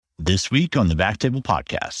This week on the Backtable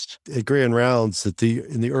Podcast. At Grand Rounds,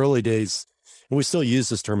 in the early days, and we still use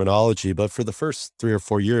this terminology, but for the first 3 or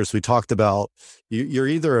 4 years, we talked about you're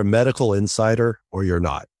either a medical insider or you're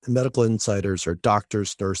not. And medical insiders are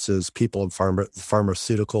doctors, nurses, people in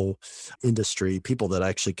pharmaceutical industry, people that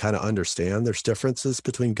actually kind of understand there's differences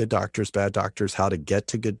between good doctors, bad doctors, how to get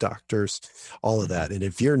to good doctors, all of that. And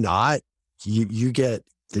if you're not, you don't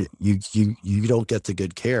get the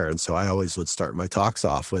good care. And so I always would start my talks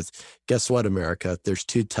off with, guess what, America, there's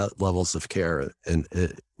two levels of care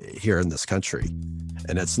here in this country.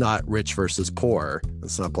 And it's not rich versus poor.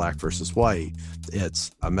 It's not black versus white. It's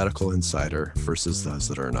a medical insider versus those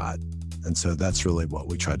that are not. And so that's really what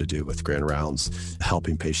we try to do with Grand Rounds,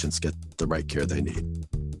 helping patients get the right care they need.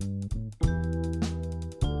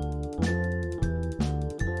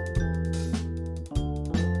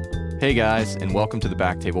 Hey guys, and welcome to the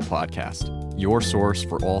Backtable Podcast, your source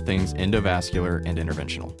for all things endovascular and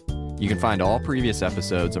interventional. You can find all previous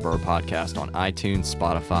episodes of our podcast on iTunes,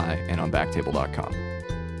 Spotify, and on backtable.com.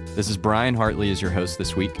 This is Brian Hartley as your host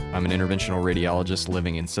this week. I'm an interventional radiologist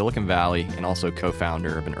living in Silicon Valley and also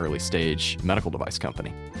co-founder of an early-stage medical device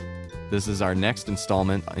company. This is our next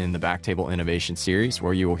installment in the Backtable Innovation Series,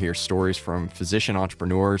 where you will hear stories from physician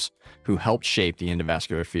entrepreneurs who helped shape the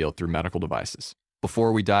endovascular field through medical devices.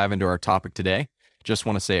 Before we dive into our topic today, just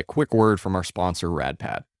want to say a quick word from our sponsor,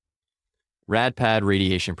 RadPad. RadPad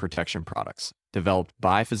radiation protection products, developed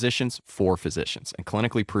by physicians for physicians and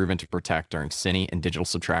clinically proven to protect during cine and digital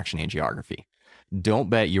subtraction angiography. Don't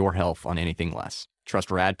bet your health on anything less. Trust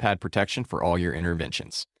RadPad protection for all your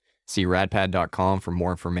interventions. See radpad.com for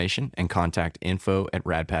more information and contact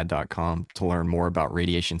info@radpad.com to learn more about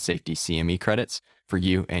radiation safety CME credits for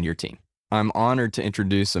you and your team. I'm honored to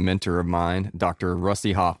introduce a mentor of mine, Dr.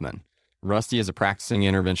 Rusty Hoffman. Rusty is a practicing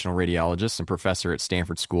interventional radiologist and professor at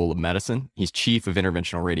Stanford School of Medicine. He's chief of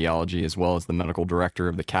interventional radiology as well as the medical director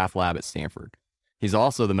of the cath lab at Stanford. He's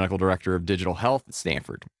also the medical director of digital health at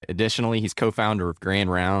Stanford. Additionally, he's co-founder of Grand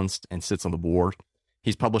Rounds and sits on the board.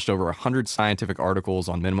 He's published over 100 scientific articles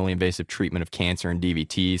on minimally invasive treatment of cancer and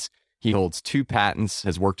DVTs. He holds 2 patents,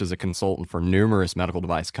 has worked as a consultant for numerous medical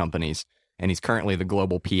device companies, and he's currently the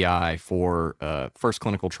global PI for first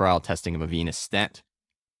clinical trial testing of a venous stent.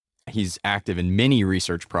 He's active in many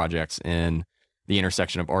research projects in the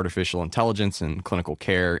intersection of artificial intelligence and clinical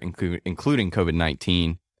care, including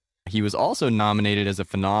COVID-19. He was also nominated as a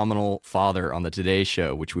phenomenal father on the Today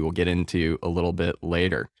Show, which we will get into a little bit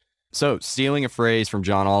later. So, stealing a phrase from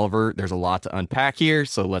John Oliver, there's a lot to unpack here,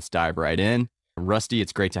 so let's dive right in. Rusty,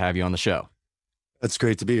 it's great to have you on the show. It's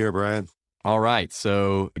great to be here, Brian. All right.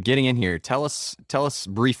 So getting in here, tell us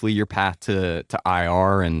briefly your path to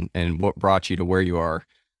IR and what brought you to where you are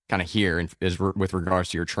kind of here and with regards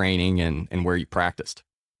to your training and where you practiced.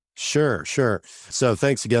 Sure. So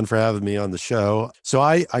thanks again for having me on the show. So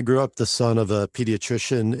I grew up the son of a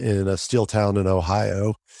pediatrician in a steel town in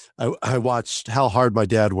Ohio. I watched how hard my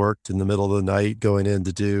dad worked in the middle of the night going in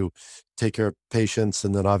to take care of patients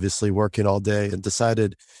and then obviously working all day, and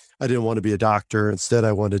decided I didn't want to be a doctor. Instead,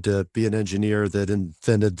 I wanted to be an engineer that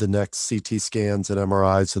invented the next CT scans and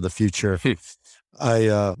MRIs of the future.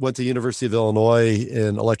 I went to University of Illinois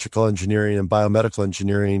in electrical engineering and biomedical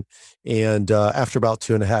engineering. And after about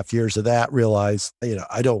 2.5 years of that, realized,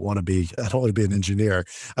 I don't want to be an engineer.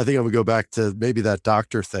 I think I'm gonna go back to maybe that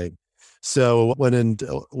doctor thing. So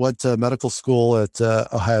went to medical school at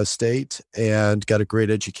Ohio State and got a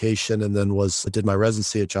great education, and then did my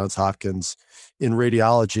residency at Johns Hopkins in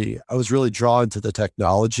radiology. I was really drawn to the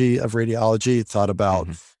technology of radiology, thought about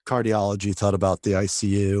cardiology, thought about the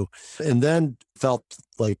ICU, and then felt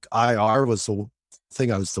like IR was the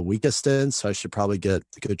thing I was the weakest in. So I should probably get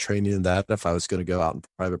good training in that if I was going to go out in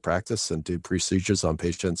private practice and do procedures on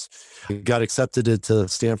patients. Got accepted into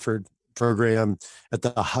Stanford program at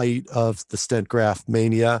the height of the stent graft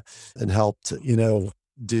mania and helped,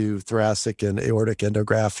 do thoracic and aortic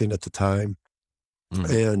endografting at the time.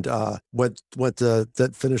 And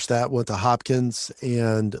finished that, went to Hopkins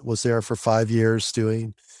and was there for 5 years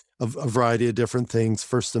doing a variety of different things,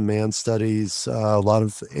 first in man studies, a lot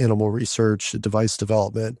of animal research, device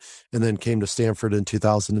development, and then came to Stanford in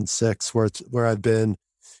 2006, where I've been,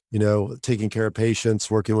 taking care of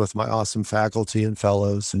patients, working with my awesome faculty and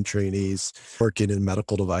fellows and trainees, working in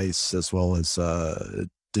medical device as well as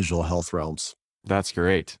digital health realms. That's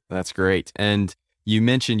great. And you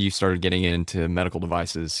mentioned you started getting into medical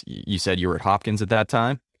devices. You said you were at Hopkins at that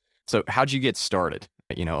time. So how'd you get started?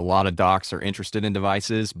 A lot of docs are interested in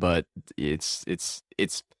devices, but there's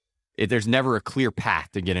never a clear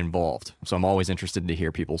path to get involved. So I'm always interested to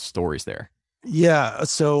hear people's stories there. Yeah.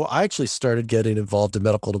 So I actually started getting involved in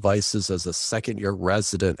medical devices as a second year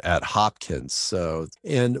resident at Hopkins. So,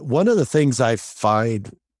 and one of the things I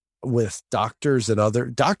find with doctors and other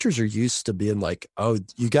doctors are used to being like, oh,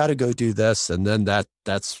 you got to go do this. And then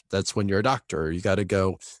that's when you're a doctor. You got to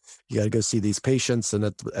go see these patients. And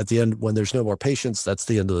at the end, when there's no more patients, that's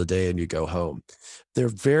the end of the day and you go home.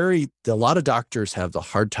 A lot of doctors have the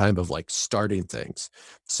hard time of like starting things.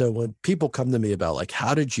 So when people come to me about like,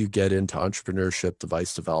 how did you get into entrepreneurship,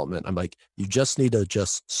 device development? I'm like, you just need to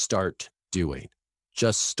just start doing,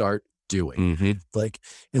 just start doing. Mm-hmm. Like,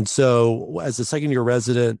 and so as a second year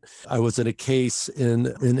resident, I was in a case in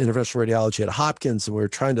interventional radiology at Hopkins, and we were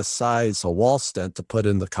trying to size a wall stent to put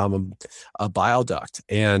in the common bile duct.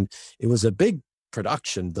 And it was a big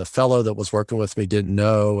production. The fellow that was working with me didn't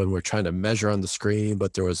know, and we're trying to measure on the screen,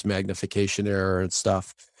 but there was magnification error and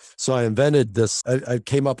stuff. So I invented this. I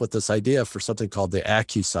came up with this idea for something called the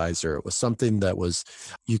AccuSizer. It was something that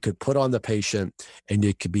you could put on the patient, and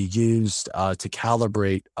it could be used to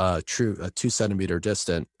calibrate a 2 centimeter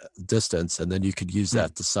distance, and then you could use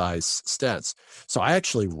that to size stents. So I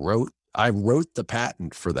actually wrote the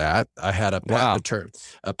patent for that. I had a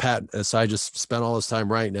patent. So I just spent all this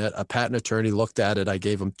time writing it. A patent attorney looked at it. I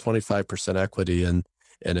gave him 25% equity in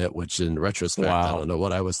it, which in retrospect, I don't know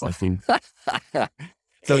what I was thinking.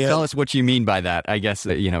 So tell us what you mean by that. I guess,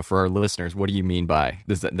 for our listeners, what do you mean by,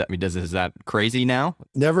 is that crazy now?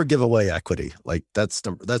 Never give away equity. Like that's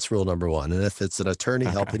rule number one. And if it's an attorney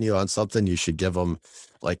helping you on something, you should give them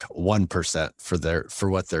like 1%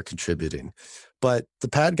 for what they're contributing. But the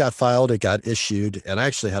patent got filed, it got issued, and I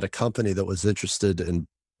actually had a company that was interested in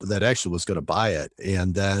that actually was going to buy it,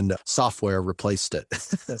 and then software replaced it.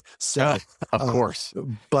 So of course,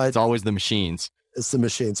 but it's always the machines. It's the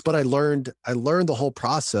machines. But I learned the whole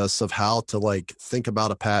process of how to like think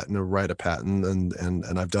about a patent and write a patent,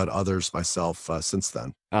 and I've done others myself since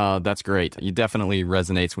then. That's great. It definitely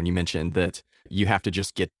resonates when you mentioned that you have to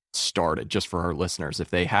just get started. Just for our listeners, if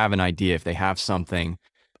they have an idea, if they have something,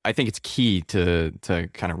 I think it's key to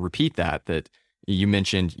kind of repeat that you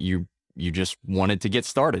mentioned you just wanted to get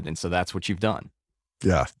started, and so that's what you've done.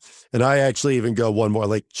 Yeah, and I actually even go one more,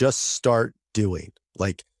 like just start doing,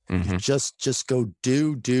 like. Mm-hmm. Just go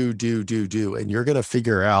do, and you're going to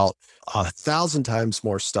figure out 1,000 times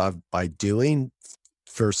more stuff by doing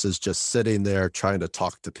versus just sitting there trying to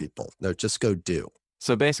talk to people. No, just go do.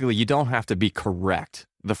 So basically, you don't have to be correct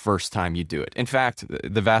the first time you do it. In fact,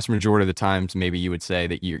 the vast majority of the times, maybe you would say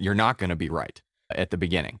that you're not going to be right at the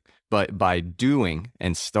beginning. But by doing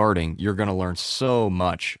and starting, you're going to learn so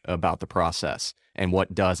much about the process and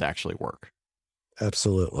what does actually work.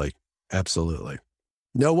 Absolutely.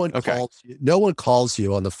 No one calls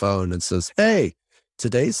you on the phone and says, hey,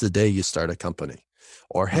 today's the day you start a company,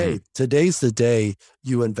 or, hey, today's the day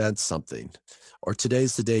you invent something, or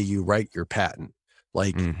today's the day you write your patent.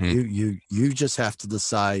 Like you just have to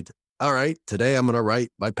decide, all right, today I'm going to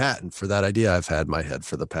write my patent for that idea I've had in my head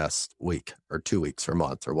for the past week or 2 weeks or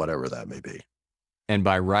month or whatever that may be. And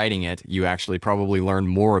by writing it, you actually probably learn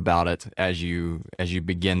more about it as you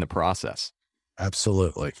begin the process.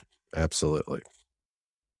 Absolutely.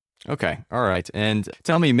 Okay. All right. And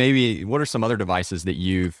tell me, maybe what are some other devices that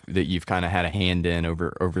you've kind of had a hand in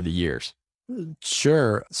over the years?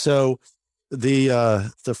 Sure. So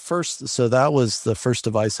that was the first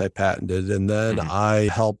device I patented. And then I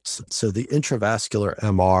helped. So the intravascular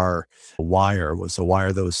MR wire was a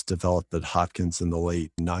wire that was developed at Hopkins in the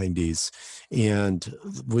late 90s. And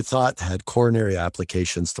we thought had coronary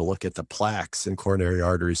applications to look at the plaques in coronary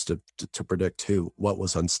arteries to predict what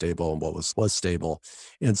was unstable and what was stable.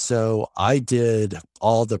 And so I did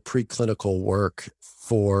all the preclinical work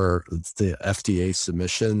for the FDA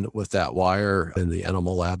submission with that wire in the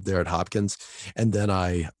animal lab there at Hopkins. And then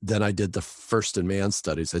I did the first in man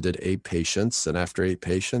studies. I did 8 patients. And after 8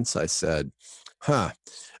 patients, I said,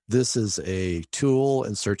 this is a tool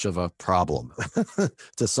in search of a problem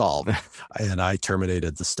to solve. And I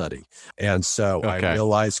terminated the study. And so I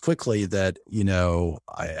realized quickly that,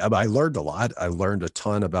 I learned a lot. I learned a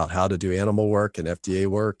ton about how to do animal work and FDA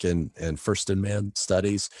work and first in man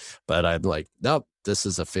studies. But I'm like, nope, this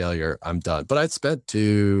is a failure. I'm done. But I'd spent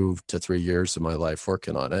 2 to 3 years of my life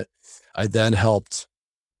working on it. I then helped.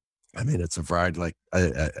 It's a variety. Like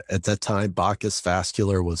at that time, Bacchus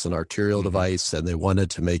Vascular was an arterial device, and they wanted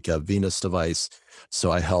to make a venous device. So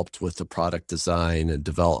I helped with the product design and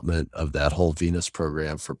development of that whole venous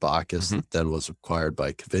program for Bacchus. That then was acquired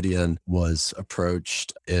by Covidien. Was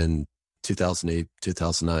approached in 2008,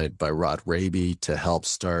 2009 by Rod Raby to help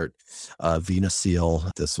start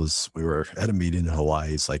VenaSeal. We were at a meeting in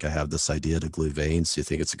Hawaii. He's like, I have this idea to glue veins. Do you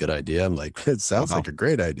think it's a good idea? I'm like, it sounds like a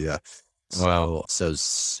great idea. Wow.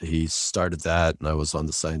 He started that, and I was on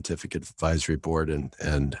the scientific advisory board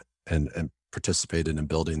and participated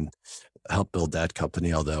in helped build that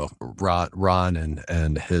company. Although Ron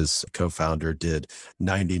and his co-founder did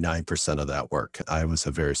 99% of that work. I was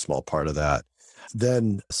a very small part of that.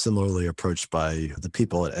 Then similarly approached by the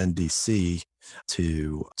people at NDC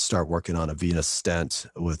to start working on a venous stent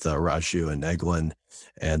with Raju and Eglin.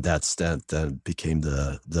 And that stent then became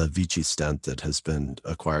the Vici stent that has been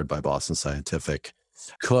acquired by Boston Scientific.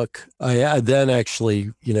 Cook, I then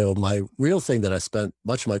actually, my real thing that I spent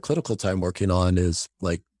much of my clinical time working on is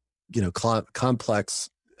complex,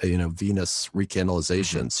 venous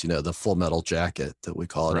recanalizations, the full metal jacket that we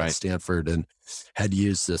call it at Stanford, and had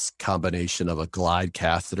used this combination of a glide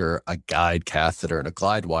catheter, a guide catheter, and a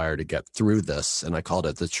glide wire to get through this. And I called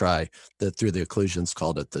it through the occlusions,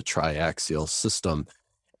 called it the triaxial system.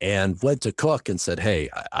 And went to Cook and said, hey,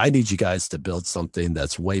 I need you guys to build something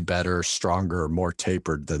that's way better, stronger, more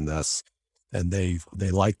tapered than this. And they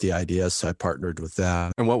liked the idea, so I partnered with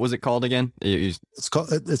that. And what was it called again? It's called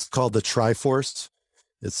the Triforce.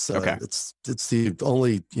 It's okay. It's the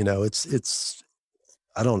only, it's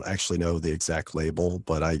I don't actually know the exact label,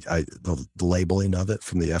 but the labeling of it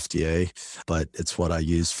from the FDA, but it's what I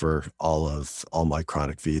use for all my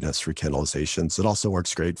chronic venous recanalizations. It also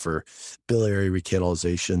works great for biliary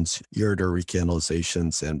recanalizations, ureter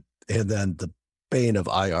recanalizations, and then the bane of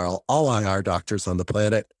all IR doctors on the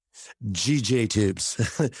planet, GJ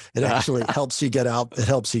tubes. It actually helps you get out. It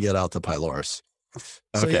helps you get out the pylorus.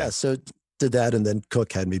 So did that, and then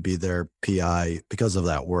Cook had me be their PI because of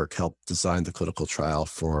that work. Helped design the clinical trial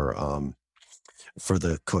for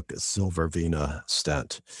the Cook Silver Vena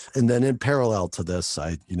stent, and then in parallel to this,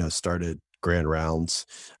 I started Grand Rounds,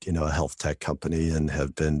 a health tech company, and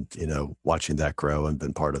have been watching that grow and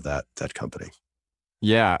been part of that company.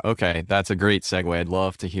 Yeah. Okay. That's a great segue. I'd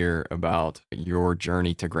love to hear about your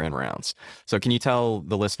journey to Grand Rounds. So can you tell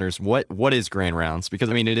the listeners what is Grand Rounds? Because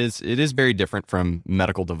it is very different from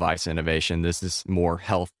medical device innovation. This is more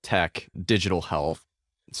health tech, digital health.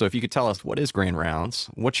 So if you could tell us, what is Grand Rounds?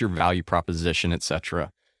 What's your value proposition, et cetera?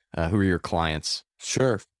 Who are your clients?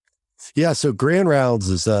 Sure. Yeah. So Grand Rounds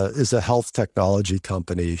is a health technology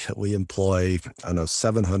company. We employ,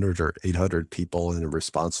 700 or 800 people and are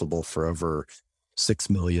responsible for over 6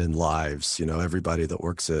 million lives. Everybody that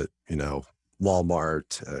works at,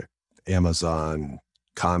 Walmart, Amazon,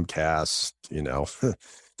 Comcast, the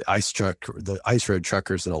ice road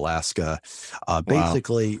truckers in Alaska.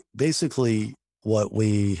 Basically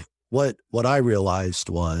what I realized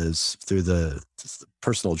was through the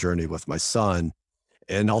personal journey with my son,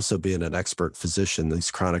 and also being an expert physician,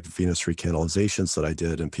 these chronic venous recanalizations that I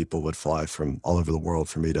did, and people would fly from all over the world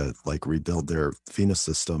for me to rebuild their venous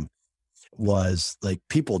system, was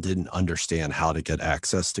people didn't understand how to get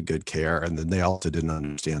access to good care. And then they also didn't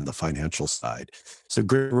understand the financial side. So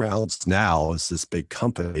Grand Rounds now is this big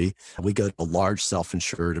company. We go to large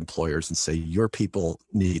self-insured employers and say, your people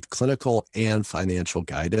need clinical and financial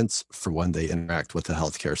guidance for when they interact with the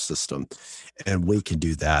healthcare system. And we can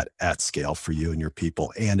do that at scale for you and your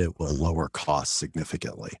people, and it will lower costs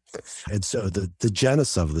significantly. And so the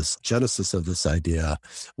genesis of this idea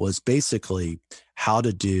was basically how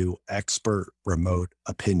to do expert remote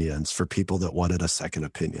opinions for people that wanted a second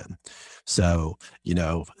opinion. So,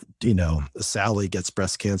 Sally gets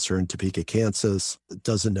breast cancer in Topeka, Kansas,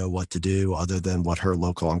 doesn't know what to do other than what her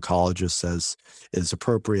local oncologist says is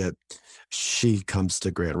appropriate. She comes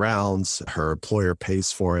to Grand Rounds, her employer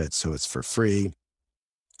pays for it, so it's for free.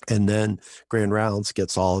 And then Grand Rounds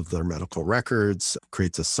gets all of their medical records,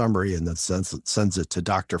 creates a summary, and then sends it to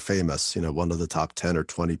Dr. Famous, one of the top 10 or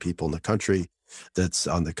 20 people in the country that's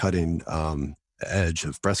on the cutting edge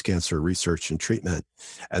of breast cancer research and treatment.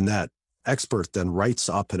 And that expert then writes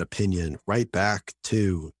up an opinion right back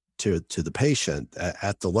to the patient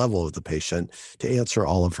at the level of the patient to answer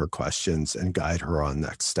all of her questions and guide her on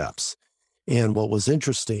next steps. And what was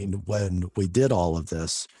interesting when we did all of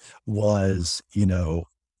this was,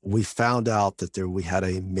 we found out that we had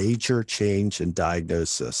a major change in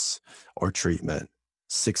diagnosis or treatment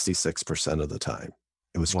 66% of the time.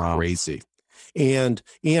 It was crazy. And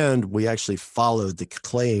we actually followed the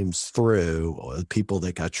claims through people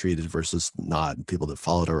that got treated versus not, people that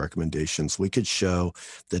followed our recommendations. We could show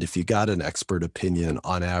that if you got an expert opinion,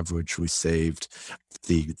 on average, we saved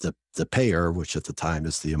the payer, which at the time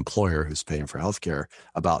is the employer who's paying for healthcare,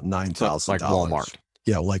 about $9,000. Like Walmart.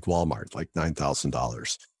 Yeah, like Walmart, like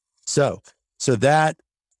 $9,000. So that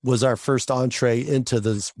was our first entree into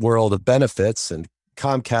this world of benefits, and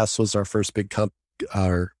Comcast was our first big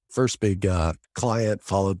first big client,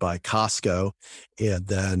 followed by Costco. And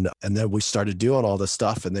then we started doing all this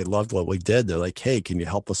stuff and they loved what we did. They're like, hey, can you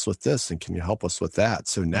help us with this? And can you help us with that?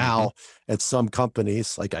 So now at some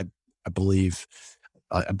companies, like I believe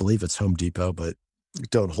it's Home Depot, but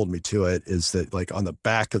don't hold me to it, is that like on the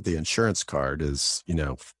back of the insurance card is,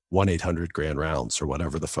 1-800 Grand Rounds or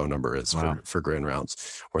whatever the phone number is for Grand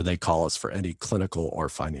Rounds, where they call us for any clinical or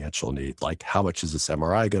financial need. Like, how much is this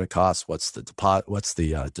MRI going to cost? What's the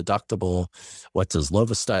deductible? What does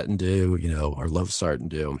Lovastatin do? Or Lovasartan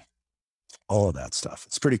do? All of that stuff.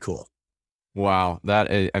 It's pretty cool. Wow.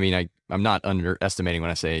 I'm not underestimating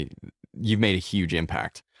when I say you've made a huge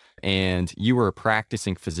impact. And you were a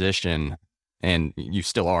practicing physician, and you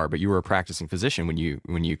still are, but you were a practicing physician when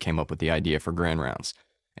you came up with the idea for Grand Rounds.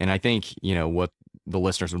 And I think, what the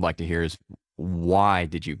listeners would like to hear is, why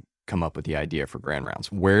did you come up with the idea for Grand Rounds?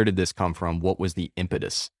 Where did this come from? What was the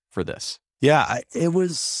impetus for this? Yeah, it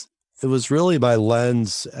was really my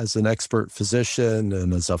lens as an expert physician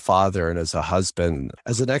and as a father and as a husband.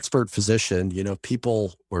 As an expert physician,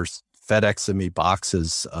 people were FedExing me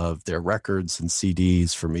boxes of their records and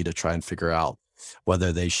CDs for me to try and figure out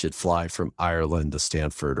whether they should fly from Ireland to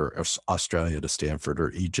Stanford or Australia to Stanford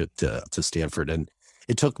or Egypt to Stanford. And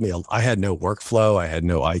it took me, I had no workflow. I had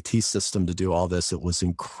no IT system to do all this. It was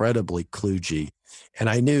incredibly kludgy. And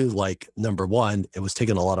I knew, like, number one, it was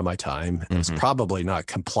taking a lot of my time. It was probably not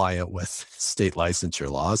compliant with state licensure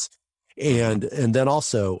laws. And then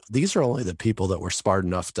also, these are only the people that were smart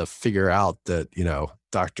enough to figure out that,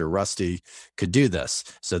 Dr. Rusty could do this.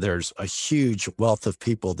 So there's a huge wealth of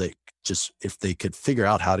people that just, if they could figure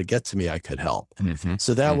out how to get to me, I could help.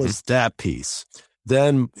 So that was that piece.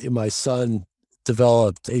 Then my son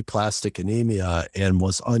developed aplastic anemia and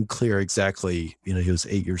was unclear exactly, he was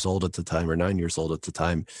 8 years old at the time or 9 years old at the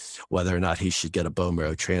time, whether or not he should get a bone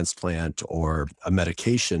marrow transplant or a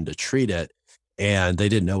medication to treat it. And they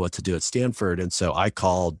didn't know what to do at Stanford. And so I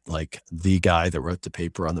called like the guy that wrote the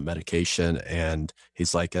paper on the medication. And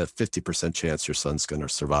he's like, a 50% chance your son's going to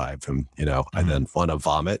survive. And, I then want to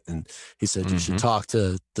vomit. And he said, you should talk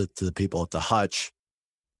to the people at the Hutch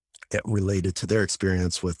related to their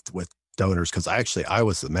experience with donors. Cause I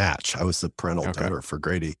was the match. I was the parental donor for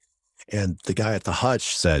Grady. And the guy at the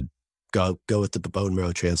Hutch said, go with the bone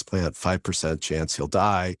marrow transplant, 5% chance he'll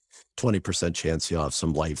die, 20% chance he'll have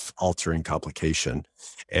some life altering complication.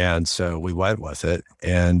 And so we went with it.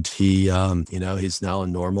 And he, he's now a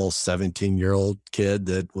normal 17-year-old kid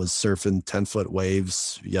that was surfing 10-foot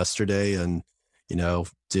waves yesterday and,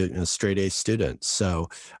 a straight A student. So,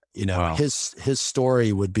 wow. His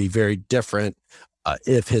story would be very different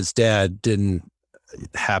if his dad didn't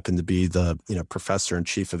happen to be the professor and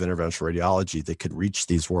chief of interventional radiology that could reach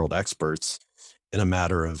these world experts in a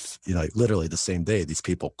matter of literally the same day. These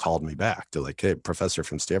people called me back. They're like, hey, professor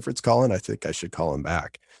from Stanford's calling. I think I should call him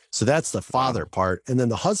back. So that's the father part. And then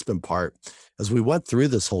the husband part, as we went through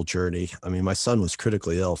this whole journey, my son was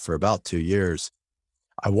critically ill for about 2 years.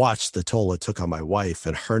 I watched the toll it took on my wife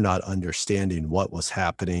and her not understanding what was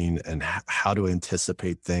happening and how to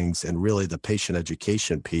anticipate things, and really the patient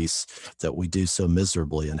education piece that we do so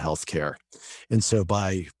miserably in healthcare. And so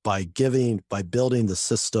by building the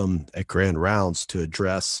system at Grand Rounds to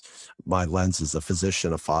address my lens as a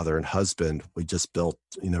physician, a father, and husband, we just built,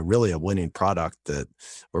 really a winning product that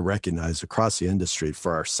we're recognized across the industry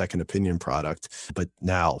for our second opinion product, but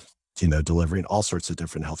now delivering all sorts of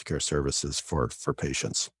different healthcare services for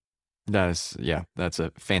patients. That's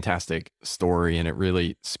a fantastic story. And it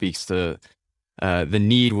really speaks to the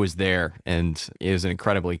need was there, and it was an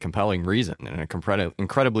incredibly compelling reason and an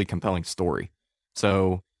incredibly compelling story.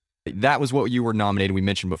 So that was what you were nominated. We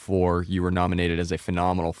mentioned before, you were nominated as a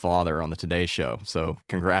phenomenal father on the Today Show. So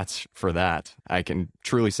congrats for that. I can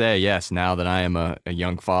truly say, yes, now that I am a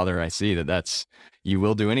young father, I see that you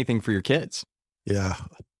will do anything for your kids. Yeah.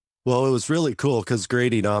 Well, it was really cool because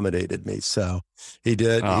Grady nominated me, so he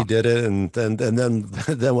did it, and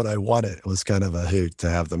then when I won it, it was kind of a hoot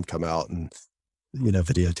to have them come out and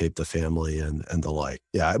videotape the family and the like.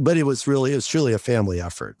 Yeah, but it was truly a family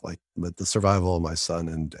effort. Like, but the survival of my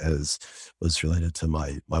son was related to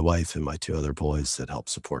my wife and my 2 other boys that helped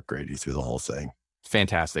support Grady through the whole thing.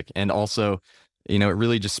 Fantastic, and also, it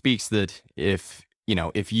really just speaks that if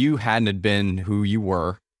you hadn't been who you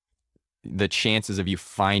were, the chances of you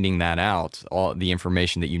finding that out, all the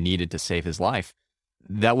information that you needed to save his life,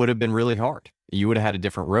 that would have been really hard. You would have had a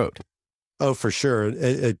different road. Oh, for sure.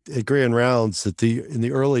 At Grand Rounds, in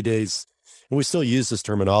the early days, and we still use this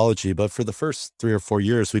terminology, but for the first 3 or 4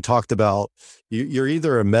 years, we talked about you're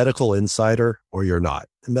either a medical insider or you're not.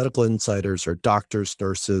 medical insiders are doctors,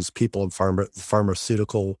 nurses, people in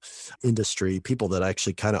pharmaceutical industry, people that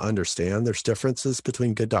actually kind of understand there's differences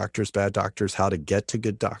between good doctors, bad doctors, how to get to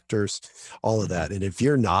good doctors, all of that. And if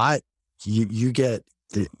you're not, you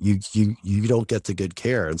don't get the good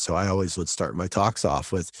care. And so I always would start my talks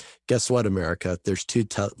off with, guess what, America? There's two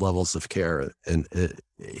levels of care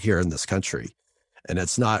here in this country. And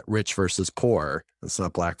it's not rich versus poor. It's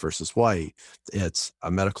not black versus white. It's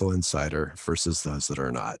a medical insider versus those that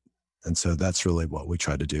are not. And so that's really what we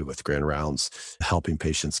try to do with Grand Rounds, helping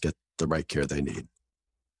patients get the right care they need.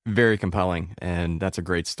 Very compelling. And that's a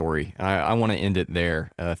great story. I want to end it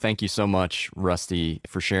there. Thank you so much, Rusty,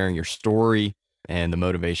 for sharing your story and the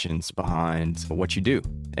motivations behind what you do.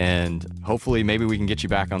 And hopefully maybe we can get you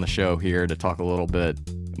back on the show here to talk a little bit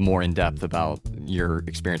more in depth about your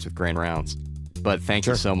experience with Grand Rounds. But thank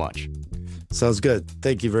you so much. Sounds good.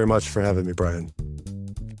 Thank you very much for having me, Brian.